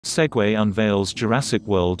Segway unveils Jurassic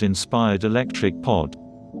World-inspired electric pod.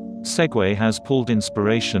 Segway has pulled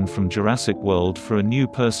inspiration from Jurassic World for a new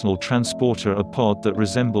personal transporter, a pod that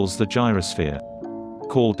resembles the gyrosphere.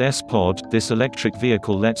 Called S-Pod, this electric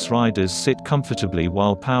vehicle lets riders sit comfortably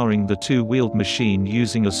while powering the two-wheeled machine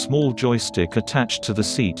using a small joystick attached to the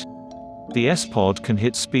seat. The S-Pod can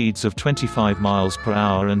hit speeds of 25 miles per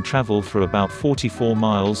hour and travel for about 44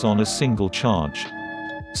 miles on a single charge.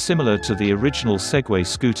 Similar to the original Segway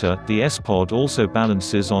scooter, the S-Pod also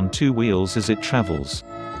balances on two wheels as it travels.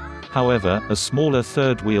 However, a smaller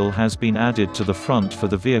third wheel has been added to the front for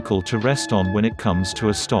the vehicle to rest on when it comes to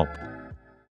a stop.